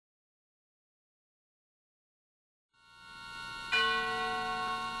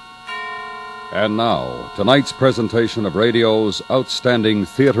And now, tonight's presentation of radio's outstanding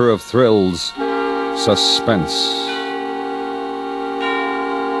theater of thrills, Suspense.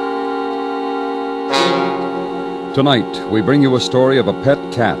 Tonight, we bring you a story of a pet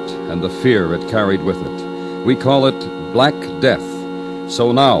cat and the fear it carried with it. We call it Black Death.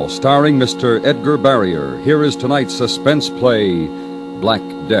 So now, starring Mr. Edgar Barrier, here is tonight's suspense play, Black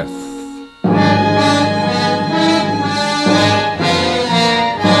Death.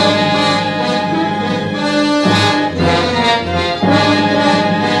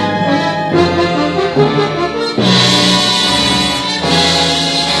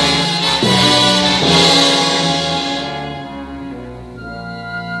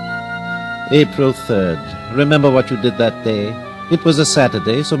 April 3rd. Remember what you did that day? It was a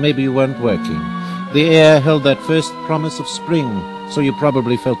Saturday, so maybe you weren't working. The air held that first promise of spring, so you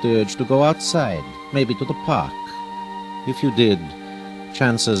probably felt the urge to go outside, maybe to the park. If you did,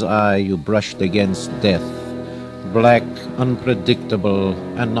 chances are you brushed against death. Black, unpredictable,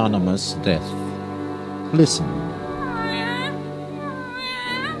 anonymous death. Listen.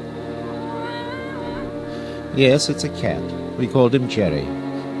 Yes, it's a cat. We called him Jerry.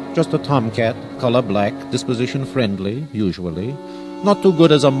 Just a tomcat, color black, disposition friendly, usually. Not too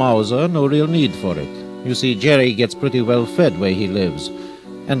good as a mouser, no real need for it. You see, Jerry gets pretty well fed where he lives.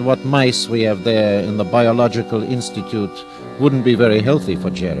 And what mice we have there in the Biological Institute wouldn't be very healthy for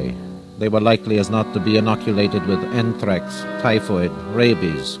Jerry. They were likely as not to be inoculated with anthrax, typhoid,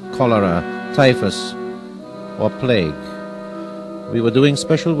 rabies, cholera, typhus, or plague. We were doing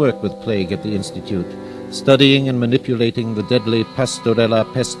special work with plague at the Institute, studying and manipulating the deadly Pastorella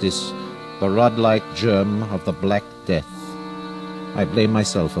pestis, the rod-like germ of the Black Death. I blame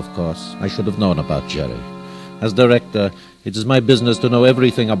myself, of course. I should have known about Jerry. As director, it is my business to know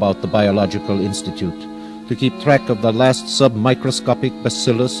everything about the Biological Institute, to keep track of the last submicroscopic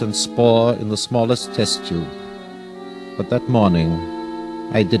bacillus and spore in the smallest test tube. But that morning,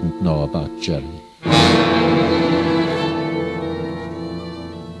 I didn't know about Jerry.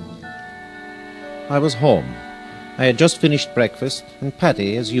 I was home. I had just finished breakfast, and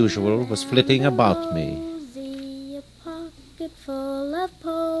Patty, as usual, was flitting about me. Posy, a pocket full of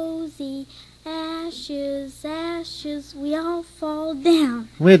posy, ashes, ashes, we all fall down.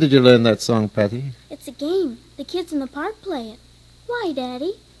 Where did you learn that song, Patty? It's a game. The kids in the park play it. Why,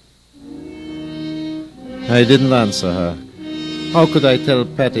 Daddy? I didn't answer her. How could I tell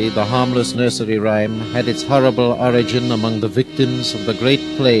Patty the harmless nursery rhyme had its horrible origin among the victims of the Great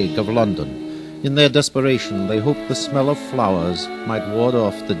Plague of London? In their desperation, they hoped the smell of flowers might ward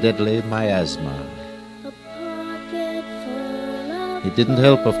off the deadly miasma. A pocket full of It didn't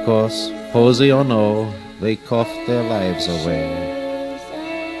help, of course. Posy or no, they coughed their lives away.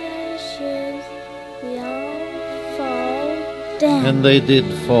 ashes, we all fall down. And they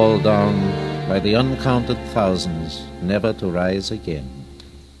did fall down by the uncounted thousands, never to rise again.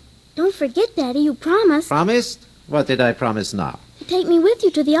 Don't forget, Daddy, you promised. Promised? What did I promise now? to take me with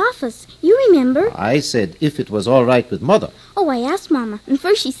you to the office. You remember? I said if it was all right with Mother. Oh, I asked Mama, and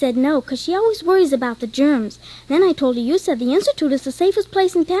first she said no, 'cause she always worries about the germs. Then I told her you said the Institute is the safest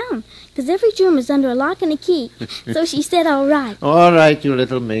place in town, 'cause every germ is under a lock and a key. So she said all right. All right, you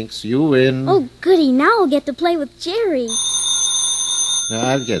little minx, you win. Oh, goody, now I'll get to play with Jerry.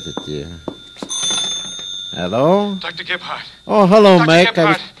 I'll get it, dear. Hello? Dr. Gebhardt. Oh, hello, Dr. Mac.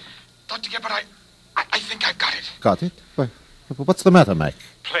 Gebhardt. Dr. Gebhardt, I think I've got it. Got it? What's the matter, Mac?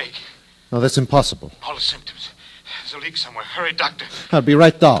 Plague. No, that's impossible. All the symptoms. There's a leak somewhere. Hurry, Doctor. I'll be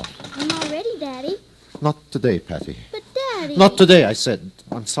right down. I'm all ready, Daddy. Not today, Patty. But, Daddy... Not today, I said.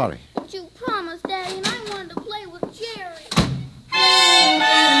 I'm sorry. But you promised, Daddy, and I wanted to play with Jerry.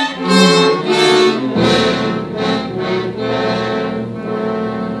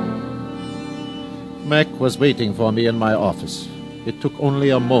 Mac was waiting for me in my office. It took only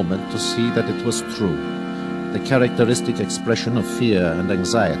a moment to see that it was true. The characteristic expression of fear and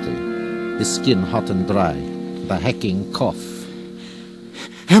anxiety. His skin hot and dry. The hacking cough.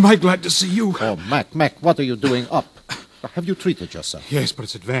 Am I glad to see you? Oh, Mac, what are you doing up? Have you treated yourself? Yes, but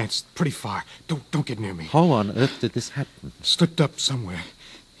it's advanced. Pretty far. Don't get near me. How on earth did this happen? Slipped up somewhere.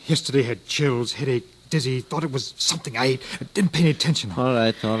 Yesterday had chills, headache, dizzy. Thought it was something I ate. Didn't pay any attention. All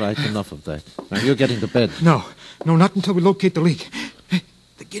right. Enough of that. Now, you're getting to bed. No, not until we locate the leak. Hey,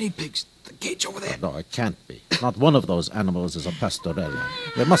 the guinea pigs. The cage over there. No, it can't be. Not one of those animals is a pastorella.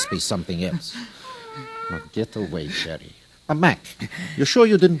 There must be something else. Now, get away, Jerry. Mac, you're sure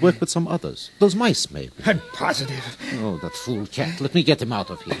you didn't work with some others? Those mice, maybe? I'm positive. Oh, that fool cat. Let me get him out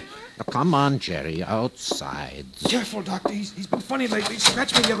of here. Now, come on, Jerry, outside. Careful, Doctor. He's been funny lately. He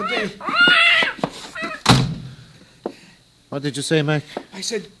scratched me the other day. What did you say, Mac? I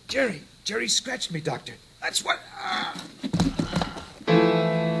said, Jerry, Jerry scratched me, Doctor. That's what...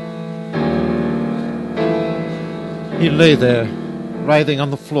 He lay there, writhing on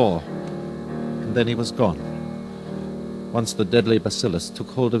the floor, and then he was gone. Once the deadly bacillus took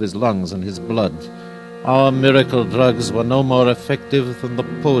hold of his lungs and his blood, our miracle drugs were no more effective than the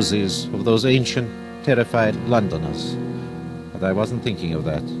posies of those ancient, terrified Londoners. But I wasn't thinking of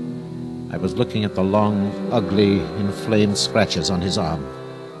that. I was looking at the long, ugly, inflamed scratches on his arm.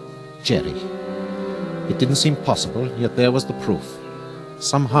 Jerry. It didn't seem possible, yet there was the proof.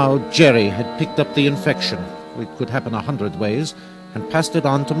 Somehow Jerry had picked up the infection, which could happen 100 ways, and passed it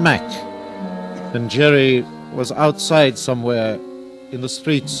on to Mac. Then Jerry was outside somewhere, in the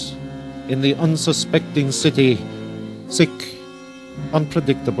streets, in the unsuspecting city, sick,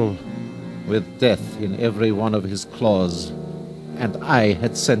 unpredictable, with death in every one of his claws, and I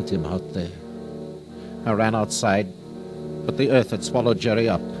had sent him out there. I ran outside, but the earth had swallowed Jerry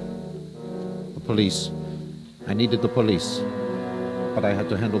up. The police. I needed the police. But I had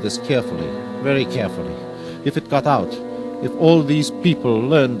to handle this carefully, very carefully. If it got out, if all these people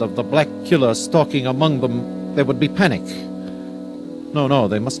learned of the black killer stalking among them, there would be panic. No,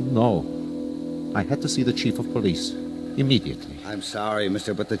 they mustn't know. I had to see the chief of police, immediately. I'm sorry,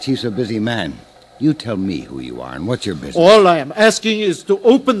 mister, but the chief's a busy man. You tell me who you are and what's your business. All I am asking is to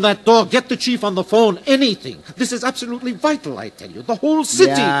open that door, get the chief on the phone, anything. This is absolutely vital, I tell you. The whole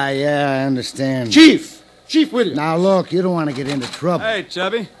city. Yeah, I understand. Chief Williams. Now, look, you don't want to get into trouble. Hey,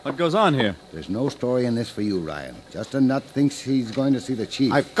 Chubby, what goes on here? There's no story in this for you, Ryan. Just a nut thinks he's going to see the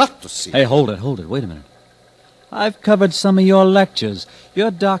chief. I've got to see. Hey, hold it. Wait a minute. I've covered some of your lectures.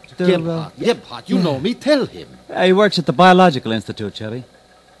 You're Dr. Gebhardt, you know me. Tell him. He works at the Biological Institute, Chubby.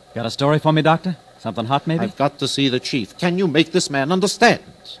 Got a story for me, Doctor? Something hot, maybe? I've got to see the chief. Can you make this man understand?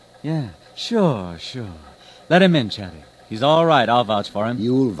 Yeah, sure. Let him in, Chubby. He's all right. I'll vouch for him.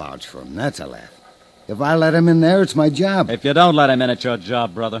 You'll vouch for him. That's a laugh. If I let him in there, it's my job. If you don't let him in, it's your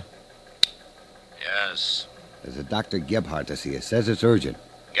job, brother. Yes. There's a Dr. Gebhardt to see you. Says it's urgent.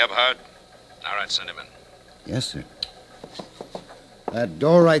 Gebhardt? All right, send him in. Yes, sir. That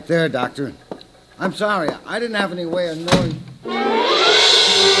door right there, Doctor. I'm sorry. I didn't have any way of knowing.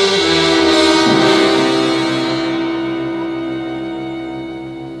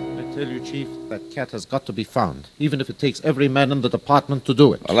 I tell you, Chief, that cat has got to be found, even if it takes every man in the department to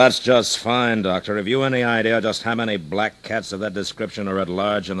do it. Well, that's just fine, Doctor. Have you any idea just how many black cats of that description are at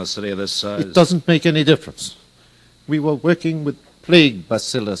large in a city of this size? It doesn't make any difference. We were working with plague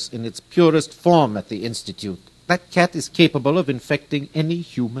bacillus in its purest form at the Institute. That cat is capable of infecting any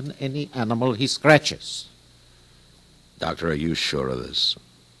human, any animal he scratches. Doctor, are you sure of this?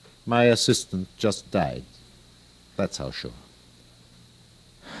 My assistant just died. That's how sure.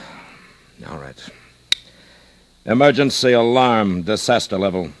 All right. Emergency alarm, disaster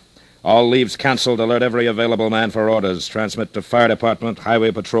level. All leaves canceled. Alert every available man for orders. Transmit to fire department, highway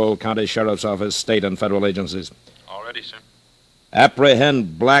patrol, county sheriff's office, state and federal agencies. All ready, sir.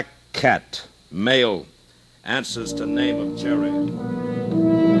 Apprehend black cat, male. Answers to name of Jerry.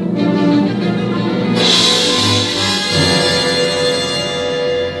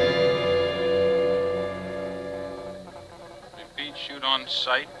 Repeat, shoot on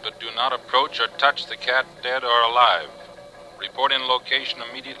sight, but do not approach or touch the cat, dead or alive. Report in location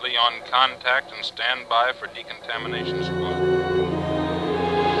immediately on contact and stand by for decontamination squad.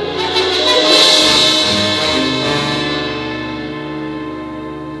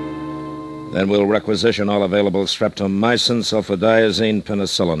 Then we'll requisition all available streptomycin, sulfadiazine,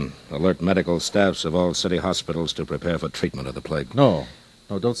 penicillin. Alert medical staffs of all city hospitals to prepare for treatment of the plague. No,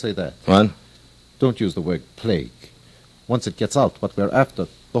 don't say that. What? Don't use the word plague. Once it gets out what we're after,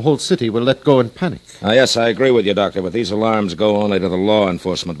 the whole city will let go in panic. Yes, I agree with you, Doctor, but these alarms go only to the law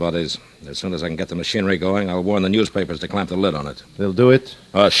enforcement bodies. As soon as I can get the machinery going, I'll warn the newspapers to clamp the lid on it. They'll do it?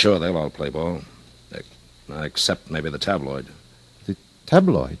 Oh, sure, they'll all play ball. Except maybe the tabloid. The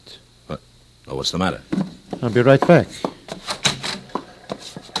tabloid? Oh, what's the matter? I'll be right back.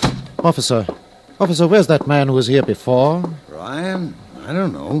 Officer, where's that man who was here before? Ryan? I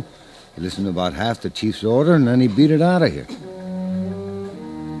don't know. He listened to about half the chief's order, and then he beat it out of here.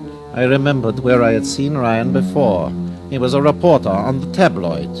 I remembered where I had seen Ryan before. He was a reporter on the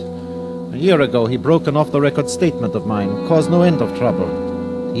tabloid. A year ago, he broke an off-the-record statement of mine, caused no end of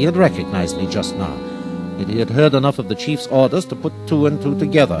trouble. He had recognized me just now. Yet he had heard enough of the chief's orders to put two and two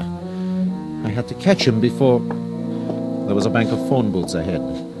together. I had to catch him before... There was a bank of phone booths ahead.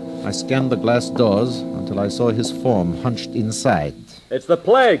 I scanned the glass doors until I saw his form hunched inside. It's the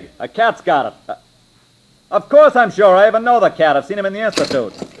plague. A cat's got it. Of course I'm sure. I even know the cat. I've seen him in the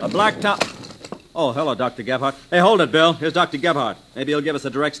Institute. A black top... Oh, hello, Dr. Gebhardt. Hey, hold it, Bill. Here's Dr. Gebhardt. Maybe he'll give us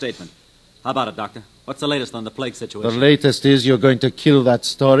a direct statement. How about it, Doctor? What's the latest on the plague The situation? latest is you're going to kill that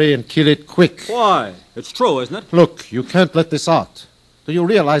story and kill it quick. Why? It's true, isn't it? Look, you can't let this out. Do you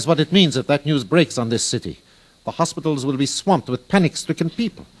realize what it means if that news breaks on this city? The hospitals will be swamped with panic-stricken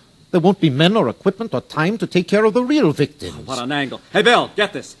people. There won't be men or equipment or time to take care of the real victims. What an angle. Hey, Bill,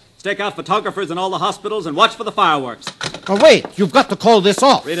 get this. Stake out photographers in all the hospitals and watch for the fireworks. Oh, wait, you've got to call this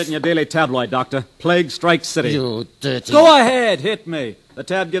off. Read it in your daily tabloid, Doctor. Plague strikes city. You dirty... Go ahead, hit me. The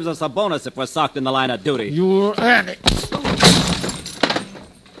tab gives us a bonus if we're socked in the line of duty. You...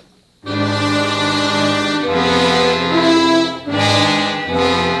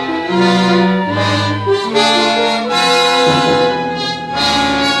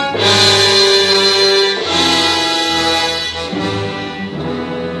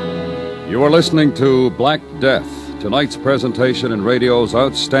 You are listening to Black Death, tonight's presentation in radio's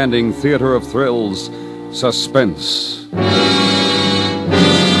outstanding theater of thrills, Suspense.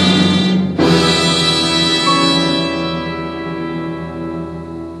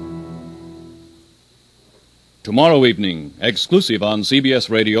 Tomorrow evening, exclusive on CBS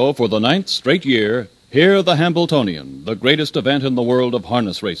Radio for the 9th straight year, hear the Hambletonian, the greatest event in the world of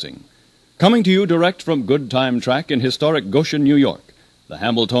harness racing. Coming to you direct from Good Time Track in historic Goshen, New York. The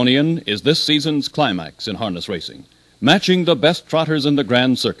Hambletonian is this season's climax in harness racing, matching the best trotters in the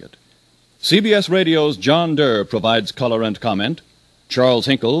Grand Circuit. CBS Radio's John Durr provides color and comment. Charles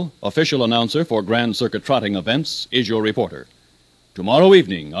Hinkle, official announcer for Grand Circuit trotting events, is your reporter. Tomorrow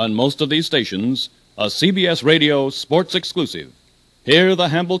evening, on most of these stations, a CBS Radio sports exclusive. Hear the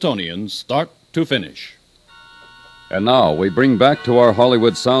Hambletonian start to finish. And now we bring back to our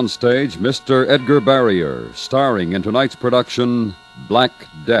Hollywood soundstage Mr. Edgar Barrier, starring in tonight's production, Black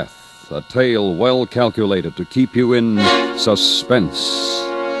Death, a tale well calculated to keep you in suspense.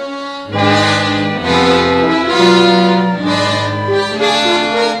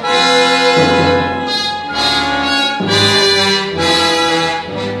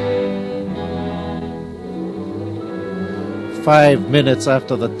 5 minutes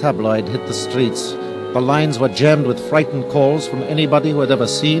after the tabloid hit the streets, the lines were jammed with frightened calls from anybody who had ever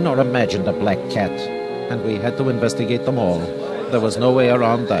seen or imagined a black cat. And we had to investigate them all. There was no way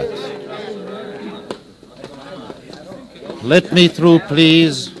around that. Let me through,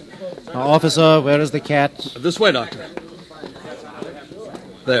 please. Now, officer, where is the cat? This way, Doctor.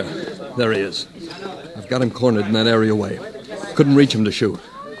 There he is. I've got him cornered in that areaway. Couldn't reach him to shoot.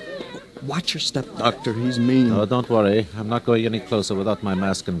 Watch your step, Doctor. He's mean. Oh, don't worry. I'm not going any closer without my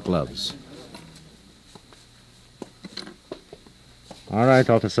mask and gloves. All right,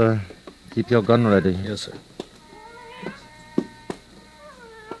 officer. Keep your gun ready. Yes, sir.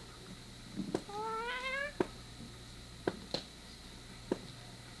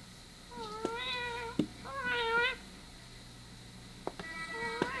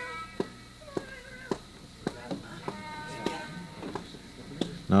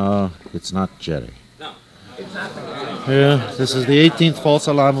 No, it's not Jerry. No, it's not. Yeah, this is the 18th false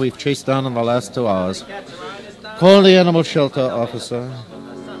alarm we've chased down in the last 2 hours. Call the animal shelter, officer.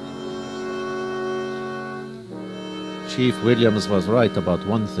 Chief Williams was right about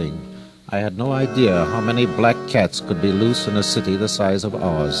one thing. I had no idea how many black cats could be loose in a city the size of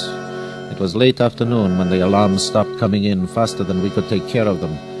ours. It was late afternoon when the alarms stopped coming in faster than we could take care of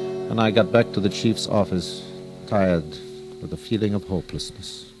them, and I got back to the chief's office, tired, with a feeling of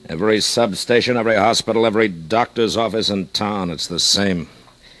hopelessness. Every substation, every hospital, every doctor's office in town, it's the same.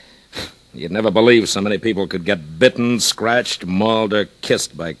 You'd never believe so many people could get bitten, scratched, mauled, or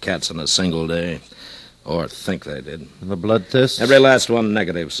kissed by cats in a single day. Or think they did. And the blood test? Every last one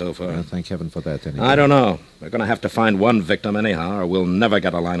negative so far. Well, thank heaven for that, anyway. I don't know. We're going to have to find one victim anyhow, or we'll never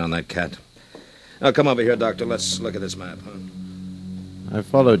get a line on that cat. Now, come over here, Doctor. Let's look at this map, huh? I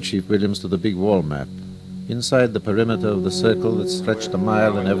followed Chief Williams to the big wall map. Inside the perimeter of the circle that stretched a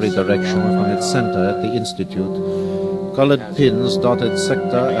mile in every direction from its center at the Institute, colored pins dotted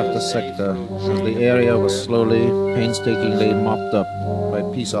sector after sector as the area was slowly, painstakingly mopped up by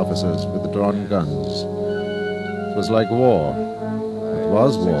peace officers with drawn guns. It was like war. It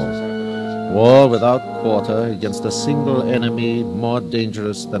was war. War without quarter against a single enemy more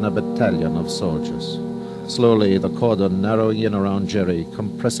dangerous than a battalion of soldiers. Slowly, the cordon narrowing in around Jerry,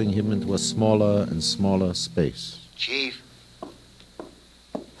 compressing him into a smaller and smaller space. Chief,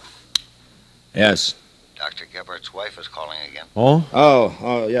 Yes. Dr. Gebhardt's wife is calling again. Oh?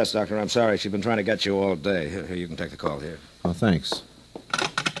 Oh, yes, Doctor. I'm sorry. She's been trying to get you all day. Here, you can take the call here. Oh, thanks.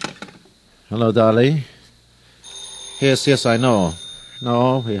 Hello, Dolly. Yes, I know.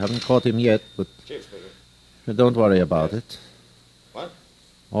 No, we haven't caught him yet, but don't worry about it. What?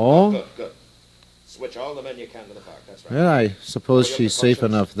 Oh? Good. Switch all the men you can to the park. That's right. Well, I suppose she's safe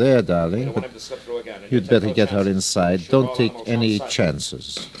enough there, You darling, don't want but him to slip through again. and you'd take better no get her chances. inside. Shoot Don't all take animals any outside.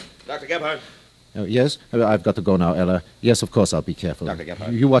 chances. Dr. Gebhardt. Oh, yes? I've got to go now, Ella. Yes, of course, I'll be careful. Dr.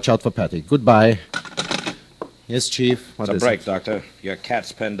 Gebhardt. You watch out for Patty. Goodbye. Yes, Chief. What It's a is break, it? Doctor. Your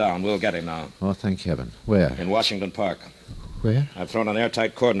cat's pinned down. We'll get him now. Oh, thank heaven. Where? In Washington Park. Where? I've thrown an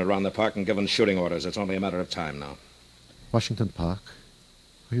airtight cordon around the park and given shooting orders. It's only a matter of time now. Washington Park?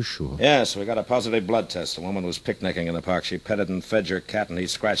 Are you sure? Yes, we got a positive blood test. A woman was picnicking in the park. She petted and fed your cat, and he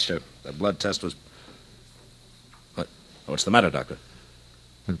scratched her. The blood test was... What's the matter, Doctor?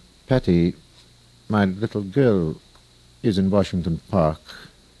 Well, Patty, my little girl, is in Washington Park.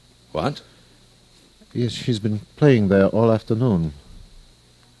 What? Yes, she's been playing there all afternoon.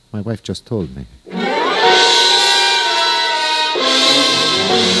 My wife just told me.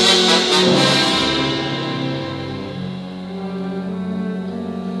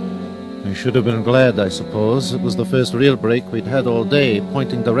 I should have been glad, I suppose. It was the first real break we'd had all day,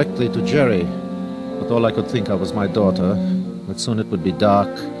 pointing directly to Jerry. But all I could think of was my daughter, that soon it would be dark,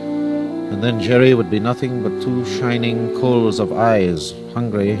 and then Jerry would be nothing but two shining coals of eyes,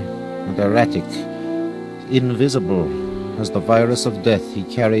 hungry and erratic, invisible as the virus of death he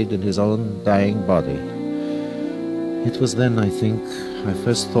carried in his own dying body. It was then, I think, I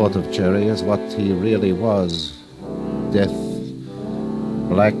first thought of Jerry as what he really was. Death.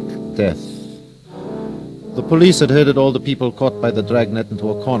 Black death. The police had herded all the people caught by the dragnet into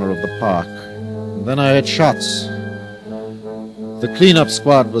a corner of the park. And then I heard shots. The cleanup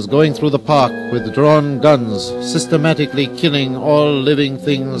squad was going through the park with drawn guns, systematically killing all living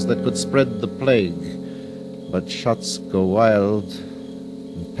things that could spread the plague. But shots go wild,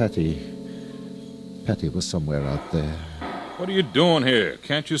 and Patty was somewhere out there. What are you doing here?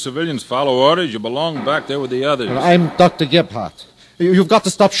 Can't you civilians follow orders? You belong back there with the others. Well, I'm Dr. Gebhardt. You've got to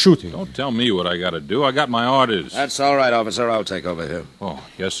stop shooting. Don't tell me what I got to do. I got my orders. That's all right, officer. I'll take over here. Oh,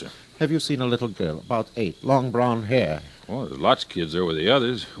 yes, sir. Have you seen a little girl, about 8, long brown hair? Well, there's lots of kids there with the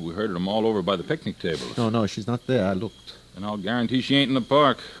others. We herded them all over by the picnic tables. No, she's not there. I looked. And I'll guarantee she ain't in the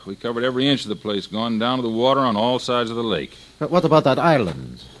park. We covered every inch of the place, gone down to the water on all sides of the lake. But what about that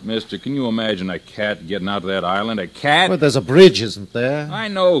island? Mister, can you imagine a cat getting out of that island? A cat? Well, there's a bridge, isn't there? I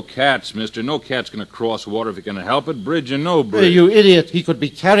know cats, mister. No cat's going to cross water if he can help it. Bridge or no bridge. You idiot. He could be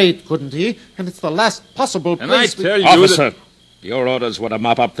carried, couldn't he? And it's the last possible And I place... tell you Officer, that... your orders were to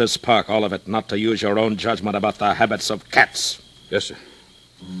mop up this park, all of it, not to use your own judgment about the habits of cats. Yes, sir.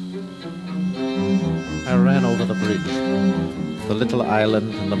 I ran over the bridge. The little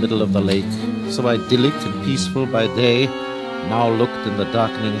island in the middle of the lake, so idyllic and peaceful by day, now looked in the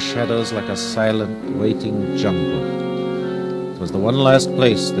darkening shadows like a silent, waiting jungle. It was the one last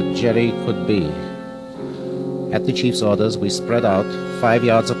place that Jerry could be. At the chief's orders, we spread out 5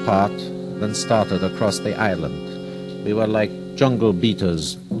 yards apart, then started across the island. We were like jungle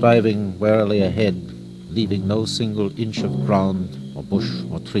beaters, driving warily ahead, leaving no single inch of ground or bush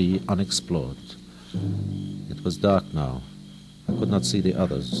or tree unexplored. It was dark now. I could not see the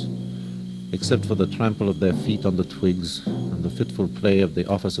others. Except for the trample of their feet on the twigs and the fitful play of the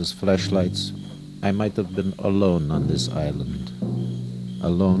officers' flashlights, I might have been alone on this island.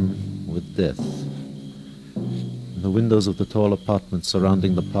 Alone with death. In the windows of the tall apartments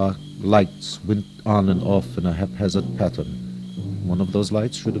surrounding the park, lights went on and off in a haphazard pattern. One of those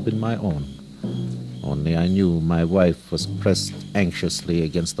lights should have been my own. Only I knew my wife was pressed anxiously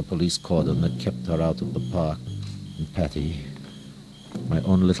against the police cordon that kept her out of the park. And Patty, my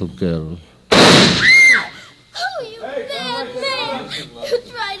own little girl... Oh, you bad man! You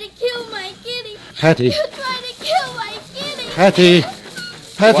tried to kill my kitty! Patty! You tried to kill my kitty! Patty!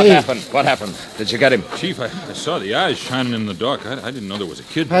 Patty! What happened? Did you get him? Chief, I saw the eyes shining in the dark. I didn't know there was a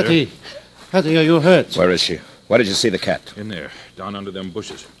kid Patty! there. Patty, are you hurt? Where is she? Where did you see the cat? In there, down under them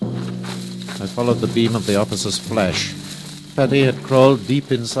bushes. I followed the beam of the officer's flash. Patty had crawled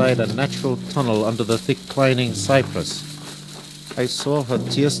deep inside a natural tunnel under the thick twining cypress. I saw her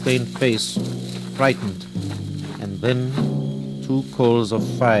tear-stained face, frightened, and then 2 coals of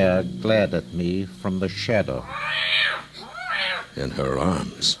fire glared at me from the shadow. In her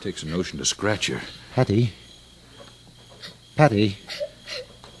arms. It takes a notion to scratch her. Patty,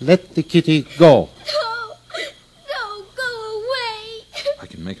 let the kitty go. No, go away! I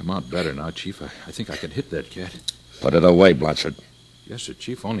can make him out better now, Chief. I think I can hit that cat. Put it away, Blanchard. Yes, sir,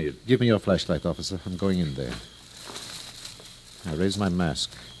 Chief, only it... Give me your flashlight, officer. I'm going in there. I raised my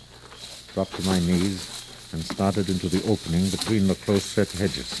mask, dropped to my knees, and started into the opening between the close-set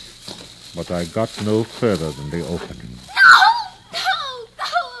hedges. But I got no further than the opening. No! Go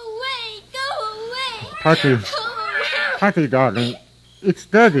away! Go away! Patty, Go away! Patty, darling, It's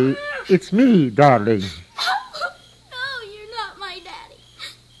Daddy. It's me, darling. No, you're not my daddy.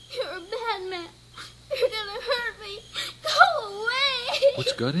 You're a bad man. You're gonna hurt me. Go away.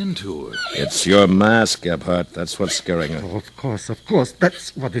 What's got into her? It's your mask, Gebhardt. That's what's scaring her. Oh, of course.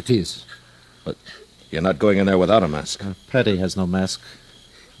 That's what it is. But you're not going in there without a mask. Patty has no mask.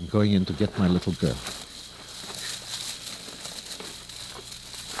 I'm going in to get my little girl.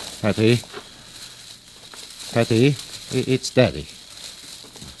 Patty? Patty, it's Daddy.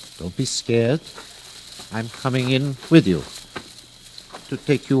 Don't be scared. I'm coming in with you to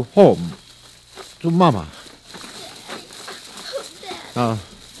take you home to Mama. Now,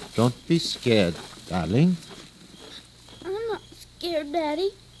 don't be scared, darling. I'm not scared,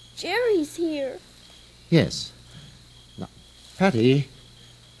 Daddy. Jerry's here. Yes. Now, Patty,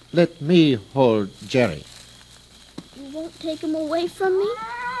 let me hold Jerry. You won't take him away from me?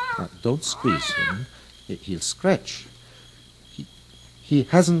 Now, don't squeeze him. He'll scratch. He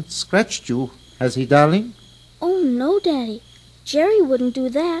hasn't scratched you, has he, darling? Oh, no, Daddy. Jerry wouldn't do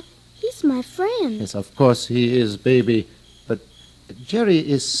that. He's my friend. Yes, of course he is, baby. But Jerry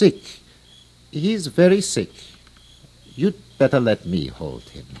is sick. He's very sick. You'd better let me hold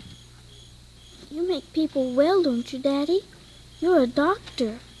him. You make people well, don't you, Daddy? You're a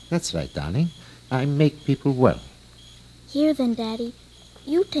doctor. That's right, darling. I make people well. Here, then, Daddy.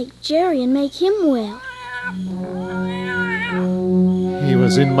 You take Jerry and make him well. He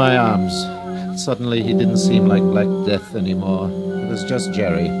was in my arms. Suddenly he didn't seem like Black Death anymore. It was just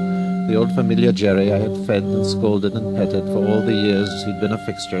Jerry. The old familiar Jerry I had fed and scolded and petted for all the years he'd been a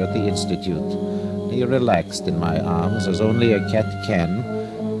fixture at the Institute. He relaxed in my arms as only a cat can,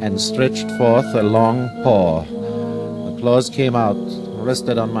 and stretched forth a long paw. The claws came out,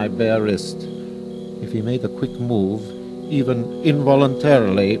 rested on my bare wrist. If he made a quick move, even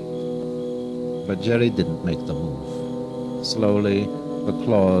involuntarily, but Jerry didn't make the move. Slowly, the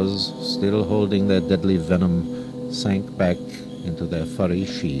claws, still holding their deadly venom, sank back into their furry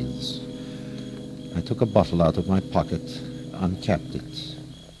sheaths. I took a bottle out of my pocket, uncapped it.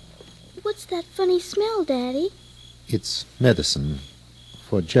 What's that funny smell, Daddy? It's medicine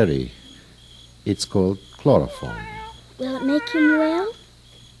for Jerry. It's called chloroform. Will it make him well?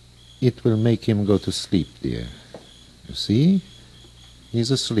 It will make him go to sleep, dear. You see?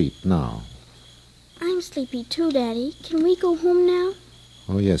 He's asleep now. I'm sleepy too, Daddy. Can we go home now?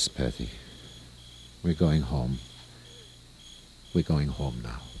 Oh, yes, Patty. We're going home. We're going home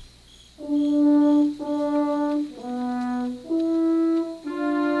now.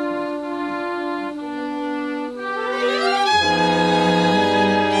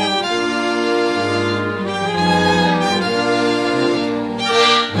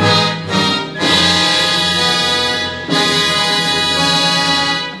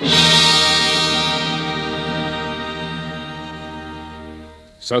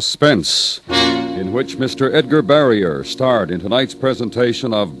 Suspense, in which Mr. Edgar Barrier starred in tonight's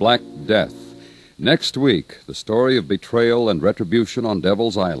presentation of Black Death. Next week, the story of betrayal and retribution on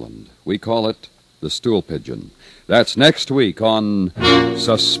Devil's Island. We call it The Stool Pigeon. That's next week on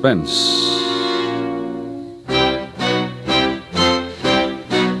Suspense.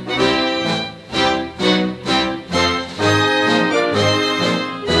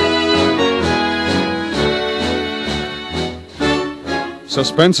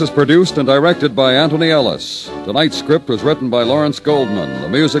 Suspense is produced and directed by Anthony Ellis. Tonight's script was written by Lawrence Goldman. The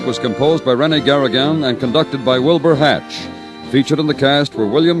music was composed by René Garrigan and conducted by Wilbur Hatch. Featured in the cast were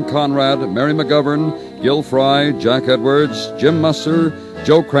William Conrad, Mary McGovern, Gil Fry, Jack Edwards, Jim Musser,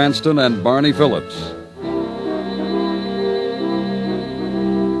 Joe Cranston, and Barney Phillips.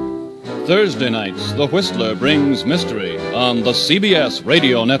 Thursday nights, The Whistler brings mystery on the CBS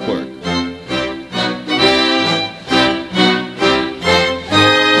Radio Network.